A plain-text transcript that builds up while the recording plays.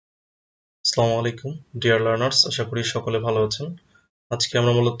আসসালামু আলাইকুম dear learners, আশা করি সকলে ভালো আছেন। আজকে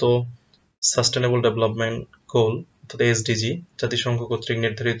আমরা মূলত সাস্টেনেবল ডেভেলপমেন্ট গোল অর্থাৎ এসডিজি জাতিসংঘ কর্তৃক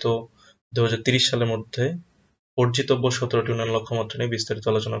নির্ধারিত 2030 সালের মধ্যে অর্জিতব্য 17টি উন্নয়ন লক্ষ্যমাত্রা নিয়ে বিস্তারিত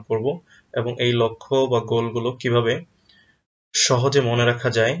আলোচনা করব এবং এই লক্ষ্য বা গোলগুলো কিভাবে সহজে মনে রাখা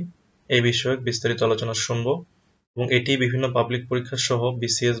যায় এই বিষয়ে বিস্তারিত আলোচনা শুনব এবং এটি বিভিন্ন পাবলিক পরীক্ষা সহ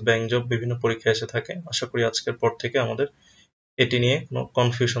বিসিএস, ব্যাংক জব বিভিন্ন পরীক্ষায় এসে থাকে। আশা করি আজকের পর থেকে আমাদের এটি নিয়ে কোনো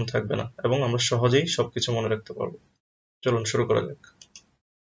কনফিউশন থাকবে না এবং আমরা সহজেই সবকিছু মনে রাখতে পারবো। চলুন শুরু করা যাক।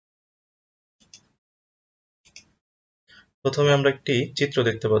 প্রথমে আমরা একটি চিত্র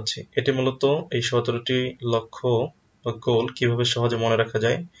দেখতে পাচ্ছি। এটি মূলত এই 17টি লক্ষ্য বা গোল কিভাবে সহজে মনে রাখা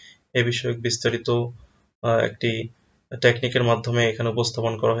যায় এ বিষয়ে বিস্তারিত একটি টেকনিকের মাধ্যমে এখানে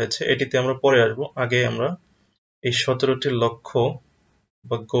উপস্থাপন করা হয়েছে। এটিতে আমরা পরে আসবো। আগে আমরা এই 17টি লক্ষ্য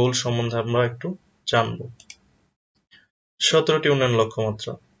বা গোল সম্বন্ধে আমরা একটু জানবো। 17টি উন্নয়ন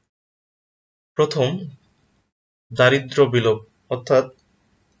লক্ষ্যমাত্রা। প্রথম, দারিদ্র্য বিলোপ, অর্থাৎ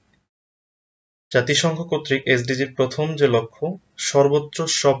জাতিসংঘ কর্তৃক এসডিজির প্রথম যে লক্ষ্য সর্বত্র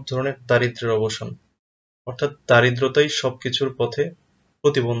সব ধরনের দারিদ্র্যের অবসান, অর্থাৎ দারিদ্রতাই সবকিছুর পথে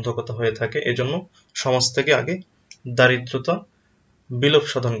প্রতিবন্ধকতা হয়ে থাকে। এজন্য সমাজ থেকে আগে দারিদ্রতা বিলোপ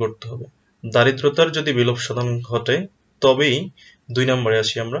সাধন করতে হবে। দারিদ্রতার যদি বিলোপ সাধন ঘটে তবেই 2 নম্বরে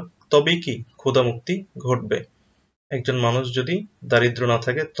আসি আমরা, তবেই কি ক্ষুধামুক্তি ঘটবে। একজন মানুষ যদি দারিদ্র না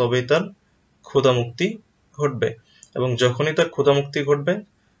থাকে তবেই তার ক্ষুধামুক্তি ঘটবে এবং যখনই তার ক্ষুধামুক্তি ঘটবে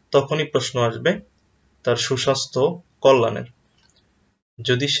তখনই প্রশ্ন আসবে তার সুস্বাস্থ্য কল্যাণের।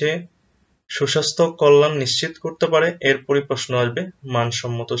 যদি সে সুস্বাস্থ্য কল্যাণ নিশ্চিত করতে পারে এরপরই প্রশ্ন আসবে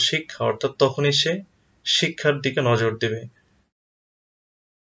মানসম্মত শিক্ষা, অর্থাৎ তখনই সে শিক্ষার দিকে নজর দেবে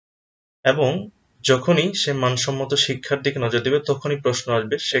এবং যখনই সে মানসম্মত শিক্ষার দিকে নজর দেবে তখনই প্রশ্ন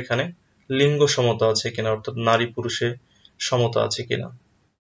আসবে সেখানে লিঙ্গ সমতা আছে কিনা, অর্থাৎ নারী পুরুষে সমতা আছে কিনা।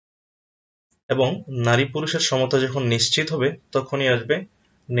 এবং নারী পুরুষের সমতা যখন নিশ্চিত হবে তখনই আসবে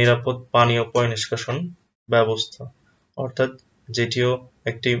নিরাপদ পানি ও পয় নিষ্কাশন ব্যবস্থা, অর্থাৎ যেটিও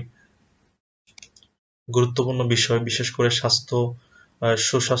একটি গুরুত্বপূর্ণ বিষয়, বিশেষ করে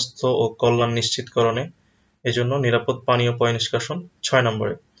সুস্বাস্থ্য ও কল্যাণ নিশ্চিতকরণে। এজন্য নিরাপদ পানি ও পয় নিষ্কাশন 6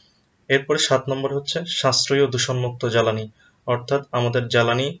 নম্বরে। এরপরে 7 নম্বরে হচ্ছে সাশ্রয়ী ও দূষণমুক্ত জ্বালানি, অর্থাৎ আমাদের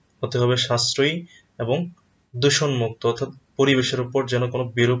জ্বালানি হতে হবে সাশ্রয়ী এবং দূষণমুক্ত, অর্থাৎ পরিবেশের উপর যেন কোনো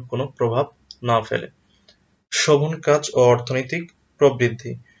বিরূপ কোনো প্রভাব না ফেলে। শোভন কাজ ও অর্থনৈতিক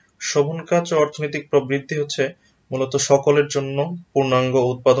প্রবৃদ্ধি। শোভন কাজ ও অর্থনৈতিক প্রবৃদ্ধি হচ্ছে মূলত সকলের জন্য পূর্ণাঙ্গ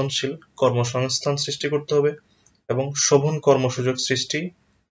উৎপাদনশীল কর্মসংস্থান সৃষ্টি করতে হবে এবং শোভন কর্মসুযোগ সৃষ্টি,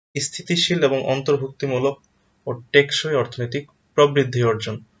 স্থিতিশীল এবং অন্তর্ভুক্তিমূলক ও টেকসই অর্থনৈতিক প্রবৃদ্ধি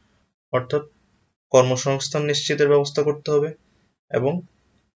অর্জন, অর্থাৎ কর্মসংস্থান নিশ্চিতের ব্যবস্থা করতে হবে এবং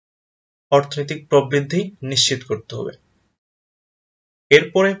অর্থনৈতিক প্রবৃদ্ধি নিশ্চিত করতে হবে।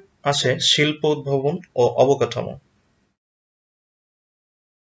 এরপরে আসে শিল্প উদ্ভাবন ও অবকাঠামো।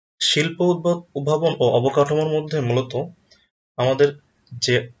 শিল্প উদ্ভাবন ও অবকাঠামোর মধ্যে মূলত আমাদের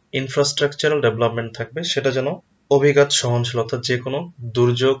যে ইনফ্রাস্ট্রাকচারাল ডেভেলপমেন্ট থাকবে সেটা যেন অভিঘাত সহনশীল, অর্থাৎ যে কোনো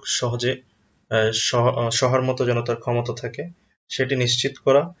দুর্যোগ সহজে সহার মতো যেন তার ক্ষমতা থাকে সেটি নিশ্চিত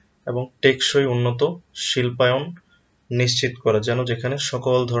করা এবং টেকসই উন্নত শিল্পায়ন নিশ্চিত করা, যেন যেখানে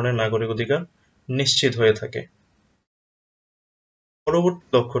সকল ধরনের নাগরিক অধিকার নিশ্চিত হয়ে থাকে। পরবর্তী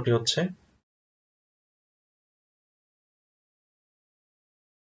লক্ষ্যটি হচ্ছে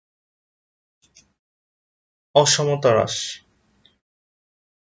অসমতা হ্রাস।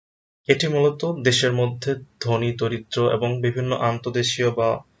 এটি মূলত দেশের মধ্যে ধনী দরিদ্র এবং বিভিন্ন আন্তদেশীয় বা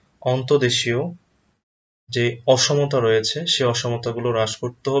অন্তদেশীয় যে অসমতা রয়েছে সেই অসমতাগুলো হ্রাস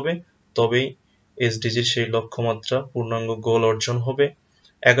করতে হবে, তবেই এসডিজির সেই লক্ষ্যমাত্রা পূর্ণাঙ্গ গোল অর্জন হবে।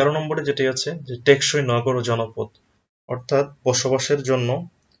 11 নম্বরে যেটি আছে যে টেকসই নগর ও জনপদ, অর্থাৎ বসবাসের জন্য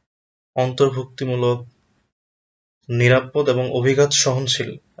অন্তর্ভুক্তিমূলক, নিরাপদ এবং অভিঘাত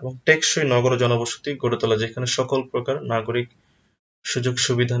সহনশীল এবং টেকসই নগর ও জনবসতি গড়ে তোলা, যেখানে সকল প্রকার নাগরিক সুযোগ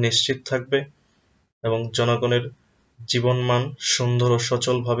সুবিধা নিশ্চিত থাকবে এবং জনগণের জীবনমান সুন্দর ও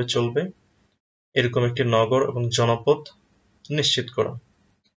সচলভাবে চলবে, এরকম একটি নগর এবং জনপদ নিশ্চিত করা।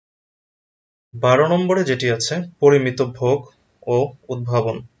 12 নম্বরে যেটি আছে পরিমিত ভোগ ও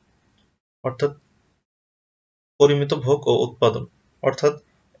উদ্ভাবন, অর্থাৎ পরিমিত ভোগ ও উৎপাদন, অর্থাৎ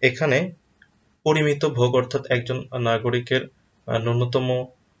এখানে পরিমিত ভোগ অর্থাৎ একজন নাগরিকের ন্যূনতম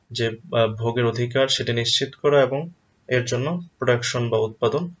যে ভোগের অধিকার সেটি নিশ্চিত করা এবং এর জন্য প্রোডাকশন বা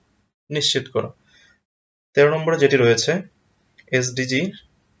উৎপাদন নিশ্চিত করা। 13 নম্বরে যেটি রয়েছে এসডিজি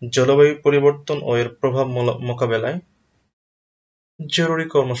জলবায়ু পরিবর্তন ও এর প্রভাব মোকাবেলায় জরুরি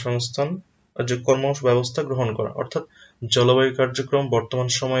কর্মসংস্থান কর্ম ব্যবস্থা গ্রহণ করা, অর্থাৎ জলবায়ু কার্যক্রম বর্তমান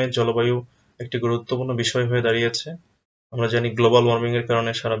সময়ে জলবায়ু একটি গুরুত্বপূর্ণ বিষয় হয়ে দাঁড়িয়েছে। আমরা জানি গ্লোবাল ওয়ার্মিং এর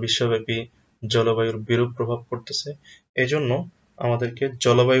কারণে সারা বিশ্বব্যাপী জলবায়ুর বিরূপ প্রভাব পড়তেছে। এজন্য আমাদেরকে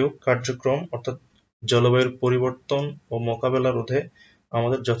জলবায়ু কার্যক্রম অর্থাৎ জলবায়ুর পরিবর্তন ও মোকাবেলা রোধে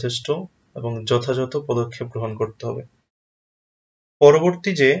আমাদের যথেষ্ট এবং যথাযথ পদক্ষেপ গ্রহণ করতে হবে।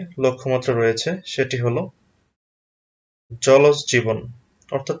 পরবর্তী যে লক্ষ্যমাত্রা রয়েছে সেটি হলো জলজ জীবন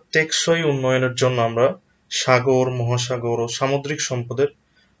অর্থাৎ টেকসই উন্নয়নের জন্য আমরা সাগর, মহাসাগর ও সামুদ্রিক সম্পদের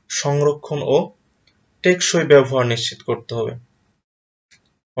সংরক্ষণ ও টেকসই ব্যবহার নিশ্চিত করতে হবে।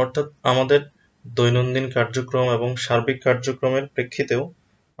 অর্থাৎ আমাদের দৈনন্দিন কার্যক্রম এবং সার্বিক কার্যক্রমের প্রেক্ষিতেও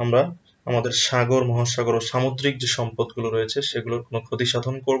আমরা আমাদের সাগর, মহাসাগর ও সামুদ্রিক যে সম্পদগুলো রয়েছে সেগুলোর কোনো ক্ষতি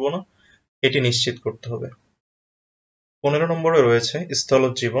সাধন করব না, এটি নিশ্চিত করতে হবে। 15 নম্বরে রয়েছে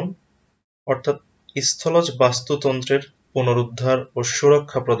স্থলজ জীবন অর্থাৎ স্থলজ বাস্তুতন্ত্রের পুনরুদ্ধার ও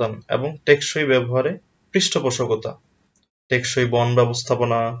সুরক্ষা প্রদান এবং টেকসই ব্যবহারে পৃষ্ঠপোষকতা, টেকসই বন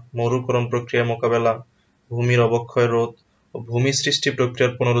ব্যবস্থাপনা, মরুকরণ প্রক্রিয়া মোকাবেলা, ভূমির অবক্ষয় রোধ ও ভূমি সৃষ্টি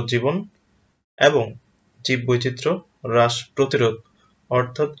প্রক্রিয়ার পুনরুজ্জীবন এবং জীববৈচিত্র্য হ্রাস প্রতিরোধ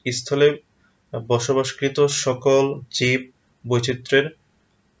অর্থাৎ স্থলে বসবাসকৃত সকল জীব বৈচিত্র্যের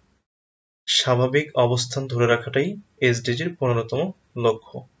স্বাভাবিক অবস্থান ধরে রাখাটাই এসডিজির 15তম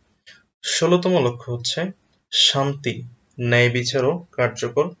লক্ষ্য। 16তম লক্ষ্য হচ্ছে শান্তি, ন্যায় বিচার ও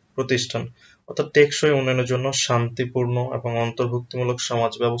কার্যকর প্রতিষ্ঠান অর্থাৎ টেকসই উন্নয়নের জন্য শান্তিপূর্ণ এবং অন্তর্ভুক্তিমূলক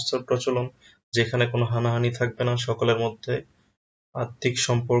সমাজ ব্যবস্থার প্রচলন, যেখানে কোনো হানাহানি থাকবে না, সকলের মধ্যে আর্থিক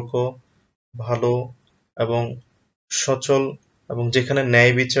সম্পর্ক ভালো এবং সচল এবং যেখানে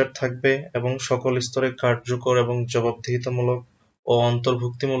ন্যায় বিচার থাকবে এবং সকল স্তরে কার্যকর এবং জবাবদিহিতামূলক ও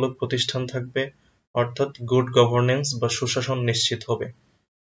অন্তর্ভুক্তিমূলক প্রতিষ্ঠান থাকবে অর্থাৎ গুড গভর্নেন্স বা সুশাসন নিশ্চিত হবে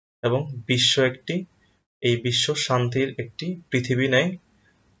এবং এই বিশ্ব শান্তির একটি পৃথিবী ন্যায়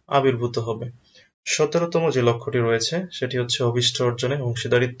আবির্ভূত হবে। 17তম যে লক্ষ্যটি রয়েছে সেটি হচ্ছে অভিষ্ট অর্জনে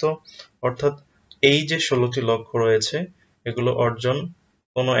অংশীদারিত্ব অর্থাৎ এই যে 16টি লক্ষ্য রয়েছে এগুলো অর্জন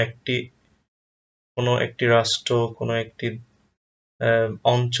কোনো একটি রাষ্ট্র, কোনো একটি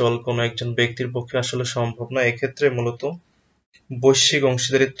অঞ্চল, কোনো একজন ব্যক্তির পক্ষে আসলে সম্ভব না। এক্ষেত্রে মূলত বৈশ্বিক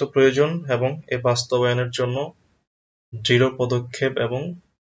অংশীদারিত্ব প্রয়োজন এবং এ বাস্তবায়নের জন্য দৃঢ় পদক্ষেপ এবং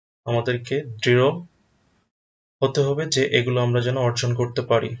আমাদেরকে দৃঢ় হতে হবে যে এগুলো আমরা যেন অর্জন করতে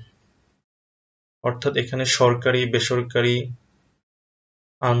পারি। অর্থাৎ এখানে সরকারি, বেসরকারি,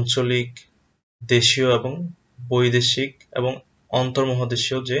 আঞ্চলিক, দেশীয় এবং বৈদেশিক এবং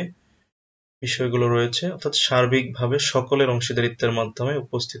অন্তর্মহাদেশীয় যে বিষয়গুলো রয়েছে অর্থাৎ সার্বিকভাবে সকলের অংশীদারিত্বের মাধ্যমে,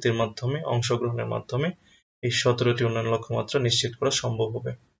 উপস্থিতির মাধ্যমে, অংশগ্রহণের মাধ্যমে এই 17টি উন্নয়ন লক্ষ্যমাত্রা নিশ্চিত করা সম্ভব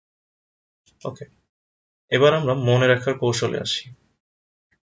হবে। ওকে, এবার আমরা মনে রাখার কৌশলে আসি।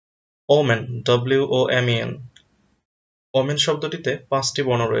 ওমেন, WOMEN, ওমেন শব্দটিতে 5টি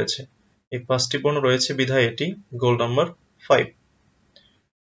বর্ণ রয়েছে। এই 5টি বর্ণ রয়েছে বিধায় এটি গোল নাম্বার 5।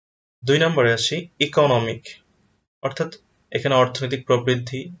 2 নম্বরে আসি ইকোনমিক অর্থাৎ এখানে অর্থনৈতিক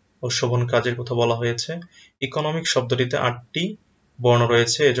প্রবৃদ্ধি ও শোভন কাজের কথা বলা হয়েছে। ইকোনমিক শব্দটিতে 8টি বর্ণ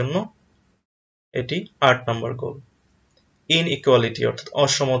রয়েছে, এজন্য এটি 8 নম্বর গোল। ইনইকুয়ালিটি অর্থাৎ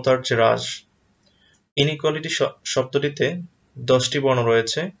অসমতার যে হ্রাস, ইনইকুয়ালিটি শব্দটিতে 10টি বর্ণ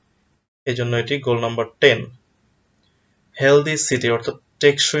রয়েছে, এজন্য এটি গোল নাম্বার 10। হেলদি সিটি অর্থাৎ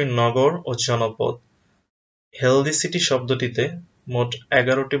টেকসই নগর ও জনপদ, হেলদি সিটি শব্দটিতে মোট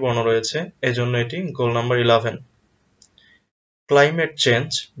 11টি বর্ণ রয়েছে, এজন্য এটি গোল নাম্বার 11। ক্লাইমেট চেঞ্জ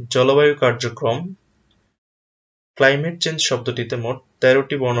জলবায়ু কার্যক্রম, ক্লাইমেট চেঞ্জ শব্দটিতে মোট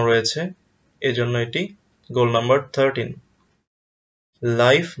 13টি বর্ণ রয়েছে, এজন্য এটি গোল নাম্বার 13।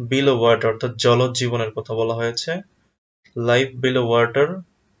 লাইফ বিলো ওয়াটার অর্থাৎ জলজ জীবনের কথা বলা হয়েছে, লাইফ বিলো ওয়াটার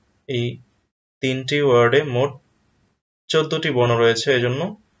এই 3টি ওয়ার্ডে মোট 14টি বর্ণ রয়েছে, এজন্য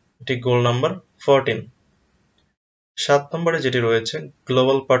এটি গোল নাম্বার 14। 7 নম্বরে যেটি রয়েছে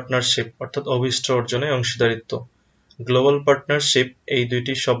গ্লোবাল পার্টনারশিপ অর্থাৎ অভিষ্ট অর্জনে অংশীদারিত্ব, গ্লোবাল পার্টনারশিপ এই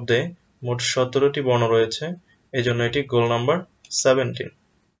 2টি শব্দে মোট 17টি বর্ণ রয়েছে, এজন্য এটি গোল নাম্বার 17।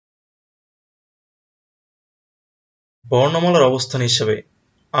 বর্ণমালার অবস্থান হিসেবে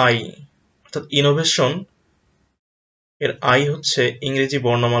আই অর্থাৎ ইনোভেশন এর আই হচ্ছে ইংরেজি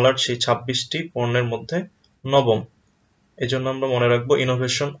বর্ণমালার সেই 26টি বর্ণের মধ্যে নবম, এজন্য আমরা মনে রাখবো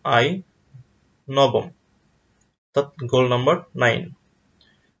ইনোভেশন আই নবম অর্থাৎ গোল নাম্বার 9।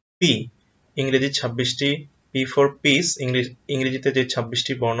 পি ইংরেজি 26টি, পি ফর পিস ইংরেজিতে যে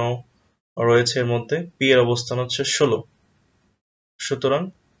 26টি বর্ণ রয়েছে এর মধ্যে পি এর অবস্থান হচ্ছে 16, সুতরাং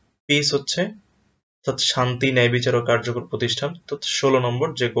পিস হচ্ছে অর্থাৎ শান্তি, ন্যায় বিচার ও কার্যকর প্রতিষ্ঠান অর্থাৎ 16 নম্বর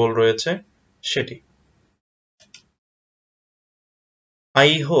যে গোল রয়েছে সেটি।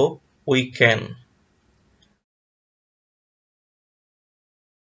 I hope we can,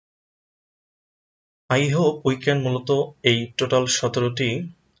 I hope we can মূলত এই টোটাল 17টি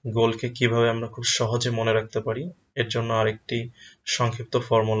গোলকে কিভাবে আমরা খুব সহজে মনে রাখতে পারি এর জন্য আরেকটি সংক্ষিপ্ত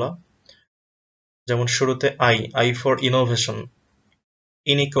ফর্মুলা। যেমন শুরুতে I for innovation,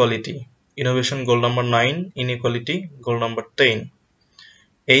 inequality, innovation goal number 9, inequality goal number 10.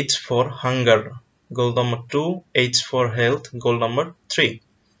 H for hunger, goal number 2, H for health, goal number 3.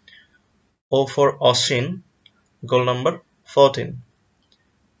 O for ocean, goal number 14.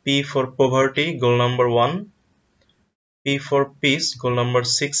 P for poverty, goal number 1. P for peace, goal number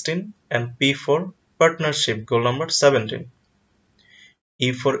 16, and P for partnership, goal number 17. E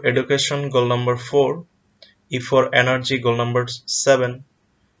for education, goal number 4. E for energy, goal number 7.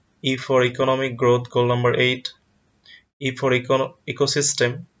 E for economic growth, goal number 8. E for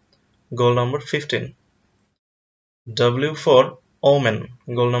ecosystem, goal number 15. W for women,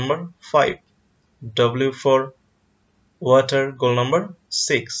 goal number 5. W for water, goal number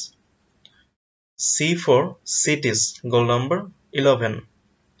 6. C for cities, goal number 11.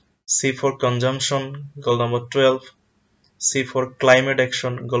 C for consumption, goal number 12. C for climate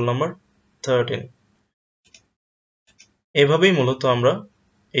action, goal number 13. এভাবেই মূলত আমরা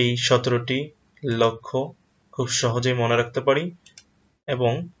এই 17টি লক্ষ্য খুব সহজেই মনে রাখতে পারি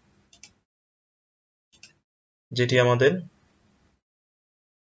এবং যেটি আমাদের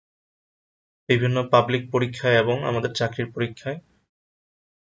বিভিন্ন পাবলিক পরীক্ষায় এবং আমাদের চাকরির পরীক্ষায়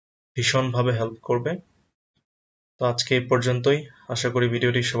ভীষণভাবে হেল্প করবে। তো আজকে এই পর্যন্তই। আশা করি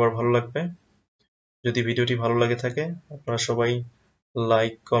ভিডিওটি সবার ভালো লাগবে। যদি ভিডিওটি ভালো লাগে থাকে আপনারা সবাই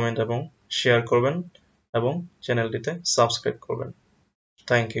লাইক, কমেন্ট এবং শেয়ার করবেন এবং চ্যানেলটিতে সাবস্ক্রাইব করবেন।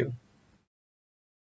 Thank you.